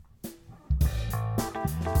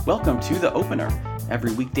Welcome to The Opener.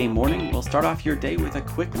 Every weekday morning, we'll start off your day with a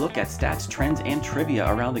quick look at stats, trends, and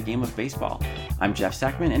trivia around the game of baseball. I'm Jeff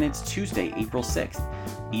Sackman, and it's Tuesday, April 6th.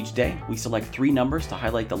 Each day, we select 3 numbers to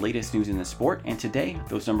highlight the latest news in the sport, and today,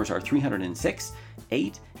 those numbers are 306,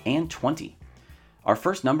 8, and 20. Our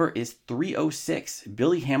first number is 306,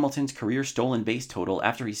 Billy Hamilton's career stolen base total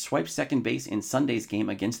after he swiped second base in Sunday's game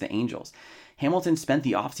against the Angels. Hamilton spent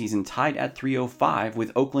the offseason tied at 305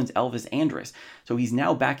 with Oakland's Elvis Andrus, so he's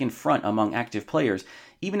now back in front among active players,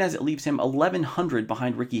 even as it leaves him 1,100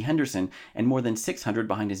 behind Rickey Henderson and more than 600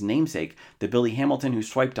 behind his namesake, the Billy Hamilton who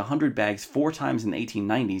swiped 100 bags 4 times in the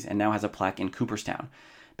 1890s and now has a plaque in Cooperstown.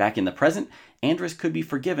 Back in the present, Andrus could be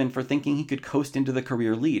forgiven for thinking he could coast into the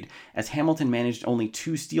career lead, as Hamilton managed only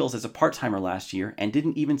 2 steals as a part-timer last year and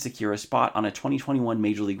didn't even secure a spot on a 2021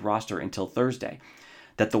 Major League roster until Thursday.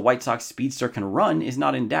 That the White Sox speedster can run is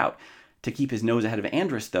not in doubt. To keep his nose ahead of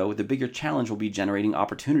Andrus, though, the bigger challenge will be generating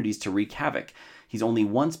opportunities to wreak havoc. He's only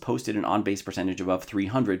once posted an on-base percentage above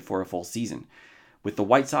 300 for a full season. With the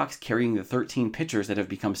White Sox carrying the 13 pitchers that have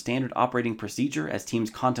become standard operating procedure as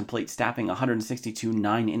teams contemplate staffing 162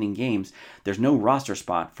 9-inning games, there's no roster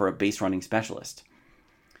spot for a base-running specialist.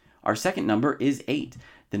 Our second number is 8,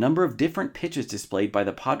 the number of different pitches displayed by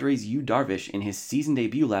the Padres' Darvish in his season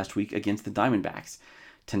debut last week against the Diamondbacks.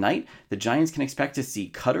 Tonight, the Giants can expect to see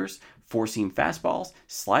cutters, four-seam fastballs,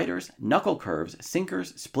 sliders, knuckle curves,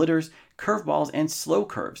 sinkers, splitters, curveballs, and slow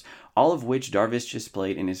curves, all of which Darvish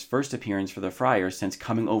displayed in his first appearance for the Friars since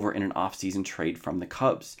coming over in an off-season trade from the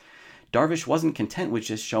Cubs. Darvish wasn't content with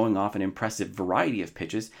just showing off an impressive variety of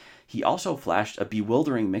pitches, he also flashed a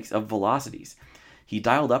bewildering mix of velocities. He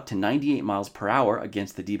dialed up to 98 miles per hour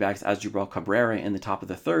against the D-backs Asdrubal Cabrera in the top of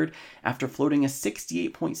the third after floating a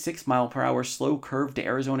 68.6 mile per hour slow curve to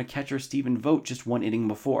Arizona catcher Stephen Vogt just 1 inning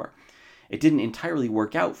before. It didn't entirely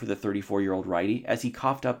work out for the 34-year-old righty as he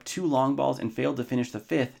coughed up 2 long balls and failed to finish the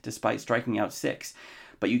 5th despite striking out 6.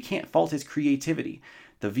 But you can't fault his creativity.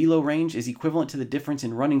 The velo range is equivalent to the difference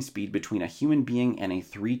in running speed between a human being and a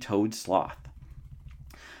 3-toed sloth.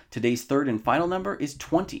 Today's third and final number is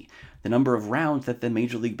 20, the number of rounds that the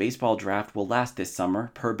Major League Baseball draft will last this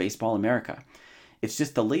summer per Baseball America. It's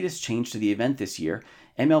just the latest change to the event this year.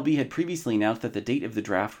 MLB had previously announced that the date of the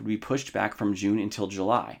draft would be pushed back from June until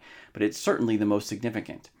July, but it's certainly the most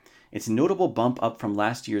significant. It's a notable bump up from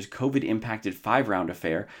last year's COVID-impacted 5-round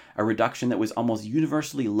affair, a reduction that was almost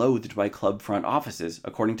universally loathed by club front offices,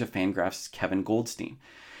 according to Fangraph's Kevin Goldstein.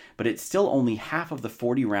 But it's still only half of the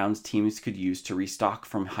 40 rounds teams could use to restock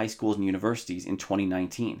from high schools and universities in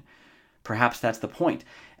 2019. Perhaps that's the point,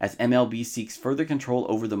 as MLB seeks further control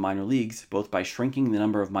over the minor leagues, both by shrinking the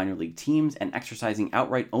number of minor league teams and exercising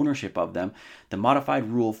outright ownership of them. The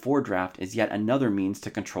modified Rule 4 draft is yet another means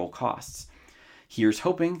to control costs. Here's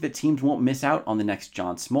hoping that teams won't miss out on the next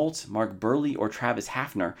John Smoltz, Mark Burley, or Travis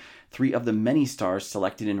Hafner, 3 of the many stars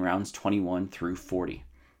selected in rounds 21 through 40.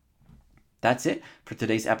 That's it for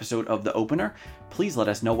today's episode of The Opener. Please let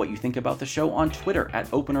us know what you think about the show on Twitter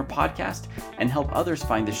at Opener Podcast and help others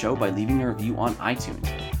find the show by leaving a review on iTunes.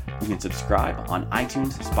 You can subscribe on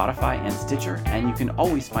iTunes, Spotify, and Stitcher, and you can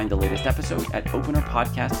always find the latest episode at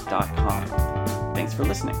openerpodcast.com. Thanks for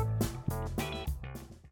listening.